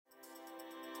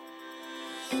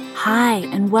Hi,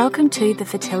 and welcome to the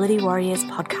Fertility Warriors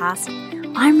podcast.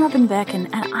 I'm Robin Birkin,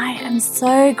 and I am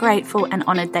so grateful and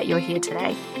honoured that you're here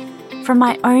today. From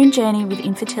my own journey with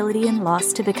infertility and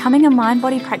loss to becoming a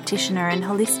mind-body practitioner and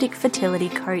holistic fertility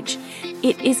coach,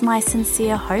 it is my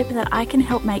sincere hope that I can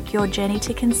help make your journey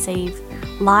to conceive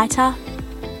lighter,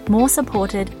 more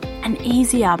supported, and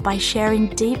easier by sharing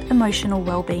deep emotional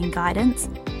well-being guidance,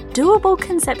 doable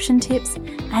conception tips,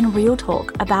 and real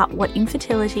talk about what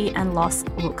infertility and loss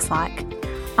looks like.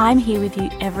 I'm here with you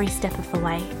every step of the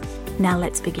way. Now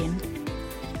let's begin.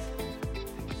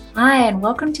 Hi, and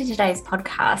welcome to today's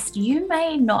podcast. You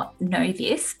may not know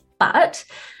this, but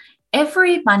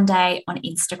every Monday on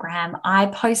Instagram, I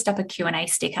post up a Q&A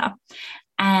sticker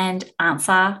and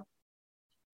answer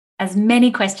as many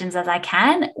questions as I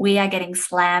can. We are getting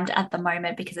slammed at the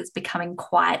moment because it's becoming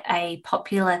quite a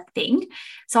popular thing.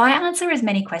 So I answer as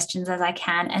many questions as I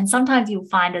can. And sometimes you'll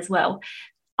find as well,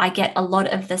 I get a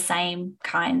lot of the same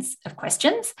kinds of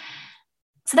questions.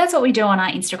 So that's what we do on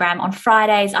our Instagram. On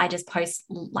Fridays, I just post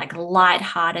like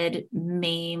lighthearted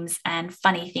memes and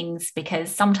funny things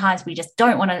because sometimes we just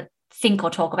don't want to think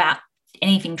or talk about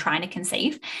anything trying to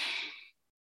conceive.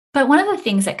 But one of the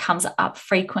things that comes up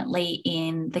frequently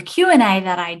in the Q&A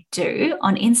that I do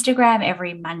on Instagram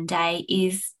every Monday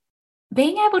is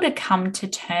being able to come to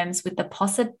terms with the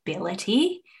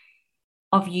possibility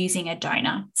of using a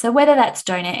donor. So whether that's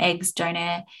donor eggs,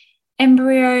 donor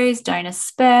embryos, donor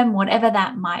sperm, whatever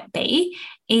that might be,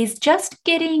 is just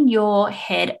getting your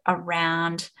head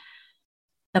around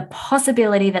the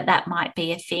possibility that that might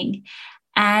be a thing.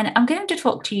 And I'm going to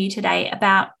talk to you today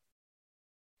about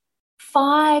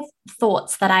 5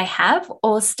 thoughts that I have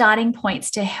or starting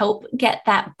points to help get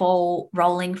that ball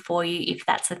rolling for you if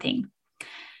that's a thing.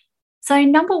 So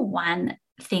number one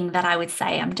thing that I would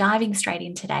say, I'm diving straight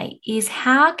in today, is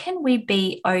how can we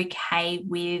be okay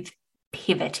with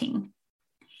pivoting?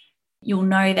 You'll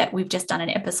know that we've just done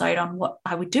an episode on what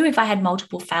I would do if I had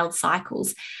multiple failed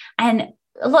cycles. And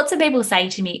lots of people say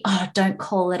to me, oh, don't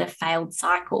call it a failed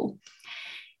cycle.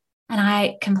 And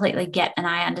I completely get and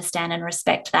I understand and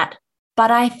respect that. But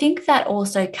I think that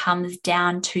also comes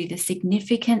down to the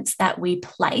significance that we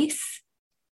place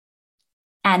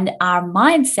and our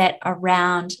mindset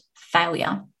around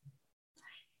failure.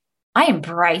 I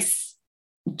embrace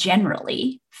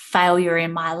generally failure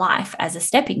in my life as a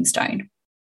stepping stone.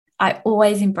 I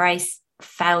always embrace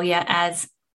failure as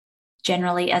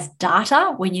generally as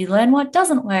data. When you learn what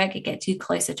doesn't work, it gets you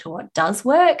closer to what does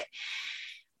work.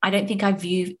 I don't think I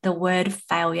view the word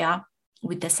failure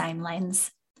with the same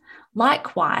lens.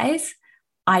 Likewise,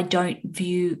 I don't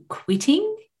view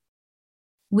quitting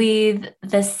with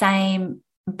the same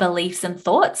beliefs and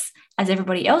thoughts as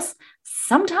everybody else.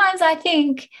 Sometimes I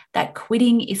think that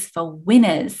quitting is for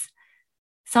winners.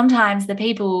 Sometimes the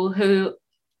people who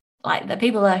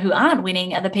aren't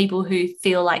winning are the people who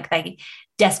feel like they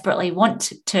desperately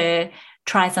want to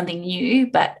try something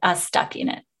new but are stuck in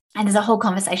it. And there's a whole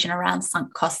conversation around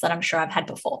sunk costs that I'm sure I've had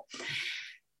before.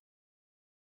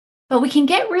 But we can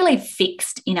get really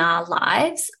fixed in our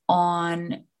lives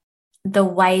on the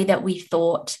way that we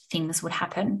thought things would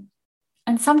happen.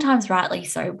 And sometimes rightly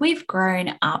so. We've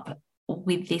grown up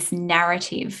with this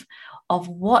narrative of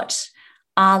what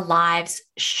our lives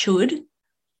should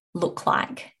look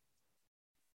like.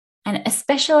 And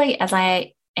especially as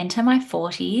I enter my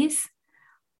 40s,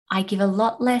 I give a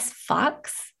lot less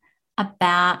fucks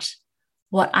about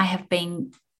what I have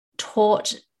been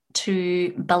taught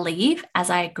to believe as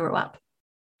I grew up.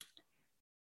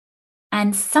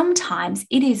 And sometimes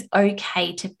it is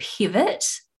okay to pivot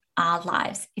our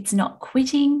lives. It's not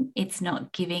quitting, it's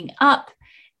not giving up,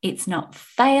 it's not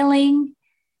failing.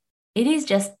 It is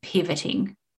just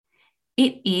pivoting.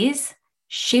 It is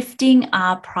shifting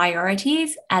our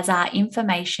priorities as our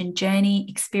information journey,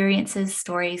 experiences,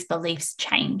 stories, beliefs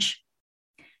change.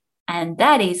 And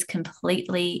that is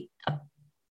completely a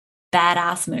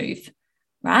badass move,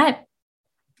 right?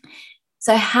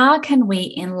 So how can we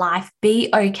in life be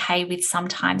okay with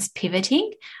sometimes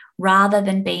pivoting rather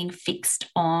than being fixed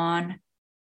on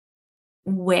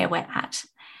where we're at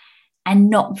and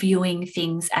not viewing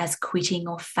things as quitting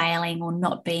or failing or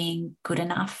not being good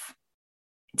enough?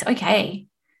 It's okay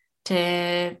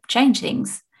to change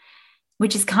things,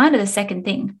 which is kind of the second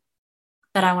thing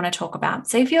that I want to talk about.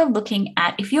 So if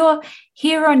you're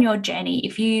here on your journey,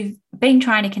 if you've been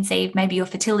trying to conceive, maybe your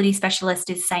fertility specialist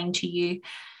is saying to you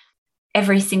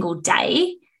every single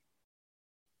day,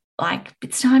 like,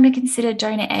 it's time to consider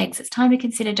donor eggs, it's time to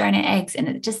consider donor eggs, and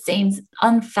it just seems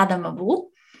unfathomable.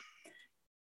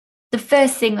 The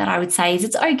first thing that I would say is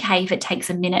it's okay if it takes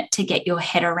a minute to get your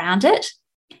head around it.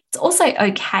 It's also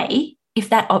okay if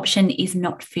that option is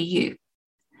not for you.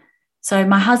 So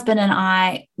my husband and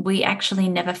I, we actually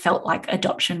never felt like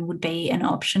adoption would be an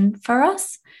option for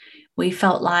us. We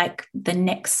felt like the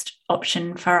next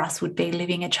option for us would be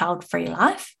living a child-free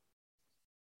life.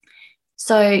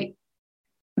 So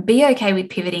be okay with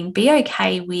pivoting, be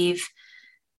okay with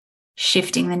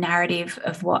shifting the narrative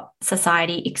of what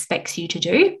society expects you to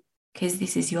do, because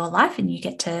this is your life and you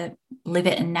get to live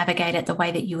it and navigate it the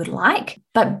way that you would like.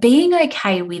 But being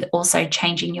okay with also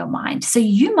changing your mind. So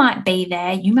you might be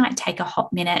there, you might take a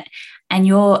hot minute, and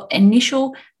your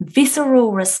initial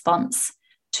visceral response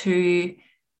to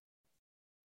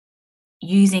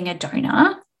using a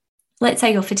donor, let's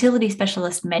say your fertility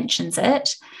specialist mentions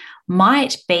it,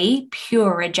 might be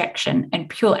pure rejection and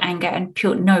pure anger and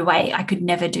pure, no way, I could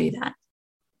never do that.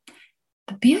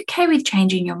 But be okay with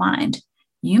changing your mind.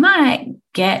 You might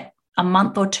get a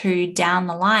month or two down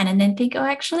the line and then think, oh,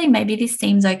 actually, maybe this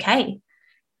seems okay.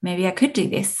 Maybe I could do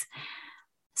this.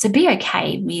 So be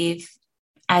okay with,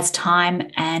 as time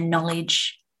and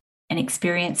knowledge and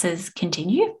experiences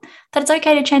continue, that it's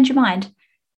okay to change your mind.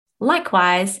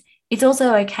 Likewise, it's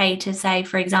also okay to say,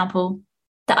 for example,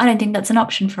 that I don't think that's an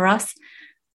option for us.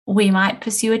 We might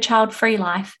pursue a child-free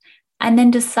life and then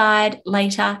decide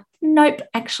later, nope,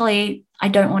 actually, I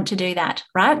don't want to do that,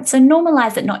 right? So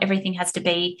normalize that not everything has to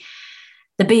be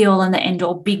the be-all and the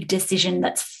end-all big decision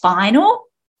that's final.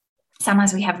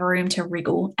 Sometimes we have room to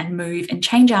wriggle and move and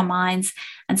change our minds,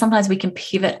 and sometimes we can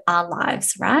pivot our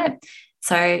lives, right?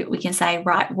 So we can say,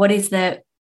 right, what is the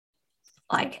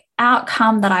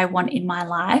outcome that I want in my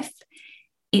life?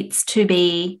 It's to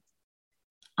be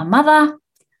a mother.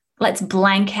 Let's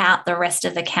blank out the rest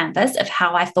of the canvas of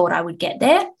how I thought I would get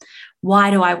there. Why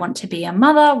do I want to be a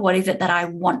mother? What is it that I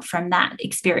want from that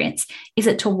experience? Is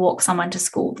it to walk someone to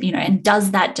school? And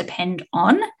does that depend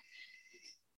on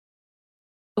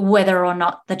whether or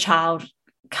not the child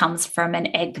comes from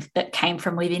an egg that came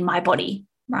from within my body,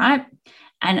 right?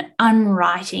 And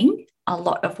unwriting a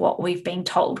lot of what we've been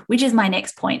told, which is my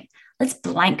next point. Let's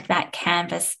blank that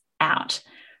canvas out,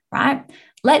 right?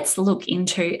 Let's look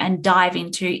into and dive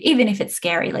into, even if it's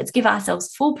scary, let's give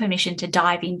ourselves full permission to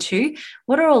dive into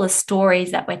what are all the stories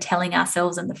that we're telling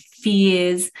ourselves and the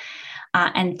fears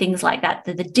and things like that,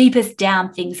 the deepest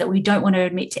down things that we don't want to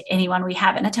admit to anyone we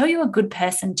have. And I tell you, a good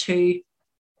person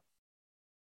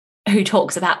who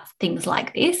talks about things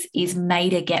like this is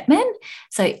Maida Getman.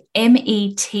 So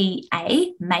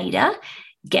META, Maida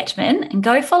Getman, and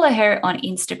go follow her on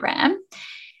Instagram.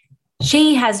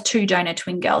 She has 2 donor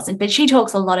twin girls, but she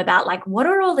talks a lot about what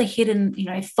are all the hidden,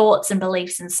 thoughts and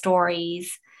beliefs and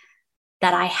stories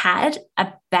that I had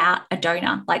about a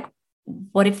donor?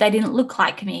 What if they didn't look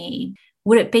like me?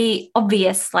 Would it be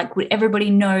obvious? Would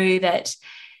everybody know that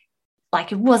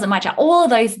it wasn't my child? All of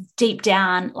those deep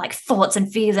down thoughts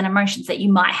and fears and emotions that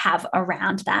you might have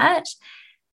around that,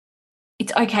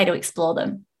 it's okay to explore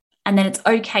them. And then it's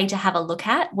okay to have a look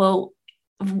at, well,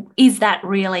 is that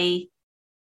really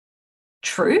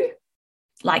true?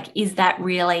 Is that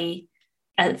really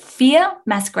a fear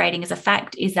masquerading as a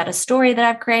fact? Is that a story that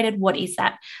I've created? What is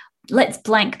that? Let's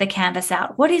blank the canvas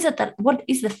out. What is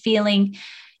the feeling,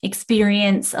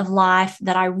 experience of life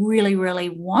that I really, really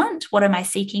want? What am I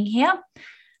seeking here?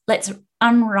 Let's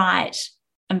unwrite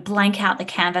and blank out the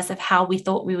canvas of how we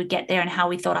thought we would get there and how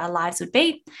we thought our lives would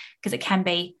be, because it can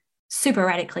be super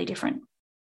radically different.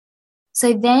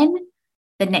 So then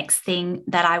the next thing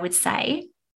that I would say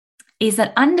is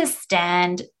that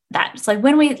understand that. So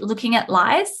when we're looking at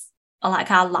lives,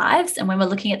 our lives, and when we're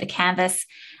looking at the canvas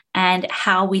and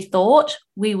how we thought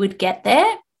we would get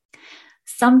there,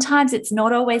 sometimes it's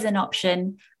not always an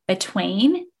option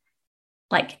between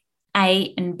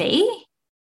A and B.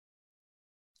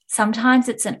 Sometimes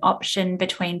it's an option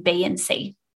between B and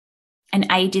C, and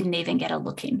A didn't even get a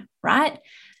look in, right?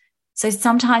 So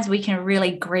sometimes we can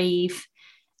really grieve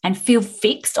and feel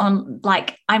fixed on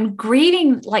I'm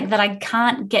grieving that I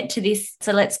can't get to this.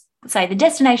 So let's say the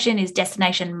destination is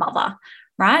destination mother,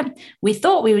 right? We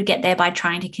thought we would get there by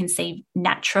trying to conceive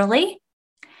naturally.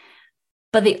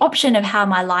 But the option of how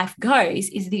my life goes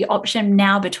is the option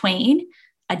now between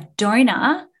a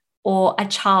donor or a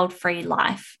child-free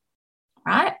life,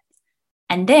 right?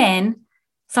 And then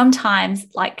sometimes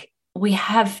we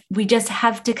just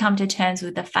have to come to terms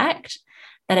with the fact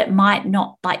that it might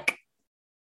not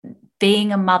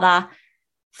being a mother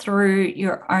through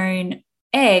your own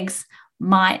eggs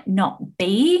might not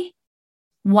be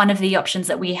one of the options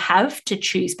that we have to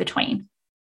choose between.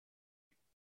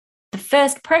 The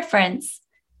first preference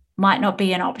might not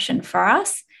be an option for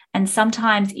us, and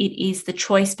sometimes it is the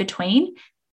choice between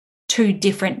 2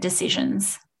 different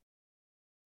decisions.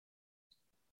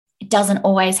 doesn't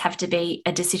always have to be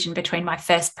a decision between my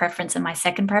first preference and my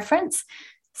second preference.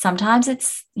 Sometimes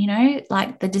it's,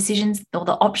 like the decisions or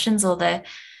the options or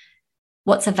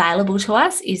what's available to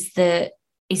us is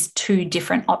two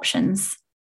different options.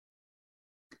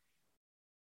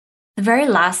 The very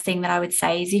last thing that I would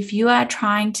say is if you're at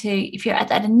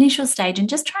that initial stage and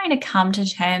just trying to come to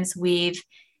terms with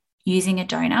using a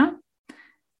donor,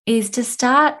 is to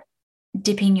start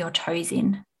dipping your toes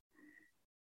in.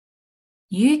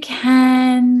 You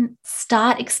can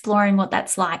start exploring what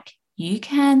that's like. You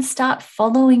can start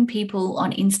following people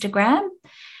on Instagram.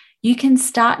 You can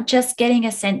start just getting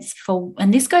a sense for,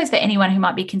 and this goes for anyone who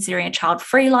might be considering a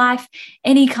child-free life,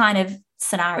 any kind of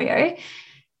scenario.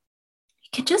 You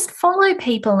can just follow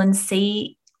people and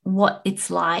see what it's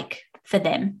like for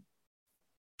them.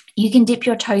 You can dip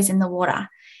your toes in the water.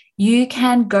 You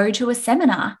can go to a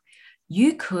seminar.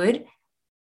 You could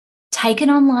take an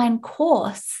online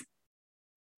course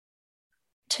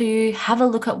to have a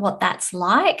look at what that's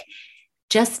like,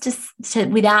 just to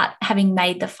without having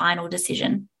made the final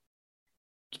decision.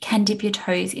 You can dip your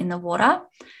toes in the water.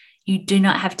 You do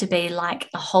not have to be like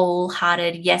a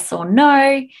wholehearted yes or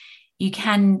no. You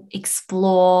can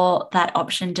explore that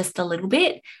option just a little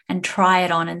bit and try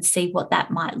it on and see what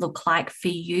that might look like for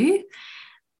you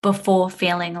before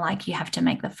feeling like you have to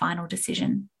make the final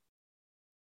decision.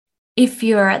 If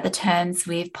you're at the terms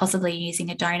with possibly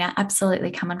using a donor, absolutely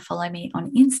come and follow me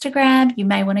on Instagram. You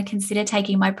may want to consider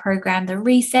taking my program, The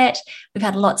Reset. We've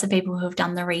had lots of people who have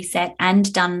done The Reset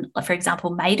and done, for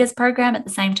example, Maida's program at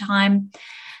the same time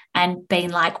and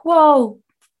been like, whoa,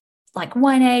 like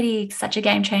 180, such a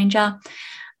game changer.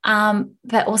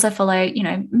 But also follow,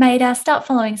 Maida, start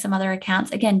following some other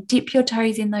accounts. Again, dip your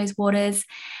toes in those waters.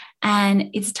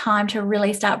 And it's time to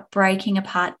really start breaking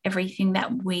apart everything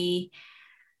that we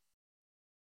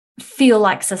feel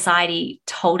like society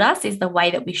told us is the way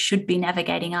that we should be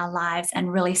navigating our lives,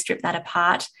 and really strip that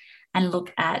apart and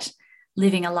look at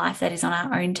living a life that is on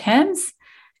our own terms,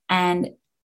 and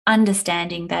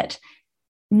understanding that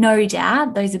no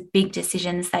doubt those are big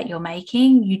decisions that you're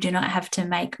making. You do not have to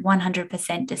make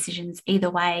 100% decisions either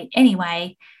way,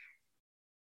 anyway,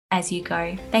 as you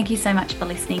go. Thank you so much for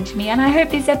listening to me, and I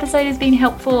hope this episode has been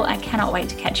helpful. I cannot wait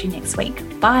to catch you next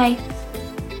week. Bye.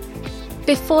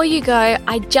 Before you go,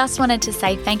 I just wanted to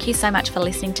say thank you so much for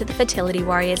listening to the Fertility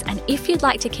Warriors. And if you'd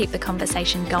like to keep the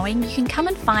conversation going, you can come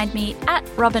and find me at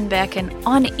Robin Birkin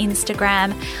on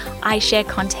Instagram. I share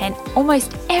content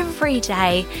almost every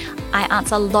day. I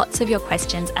answer lots of your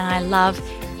questions, and I love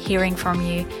hearing from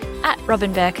you at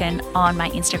Robin Birkin on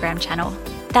my Instagram channel.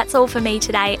 That's all for me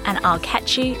today, and I'll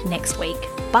catch you next week.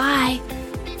 Bye.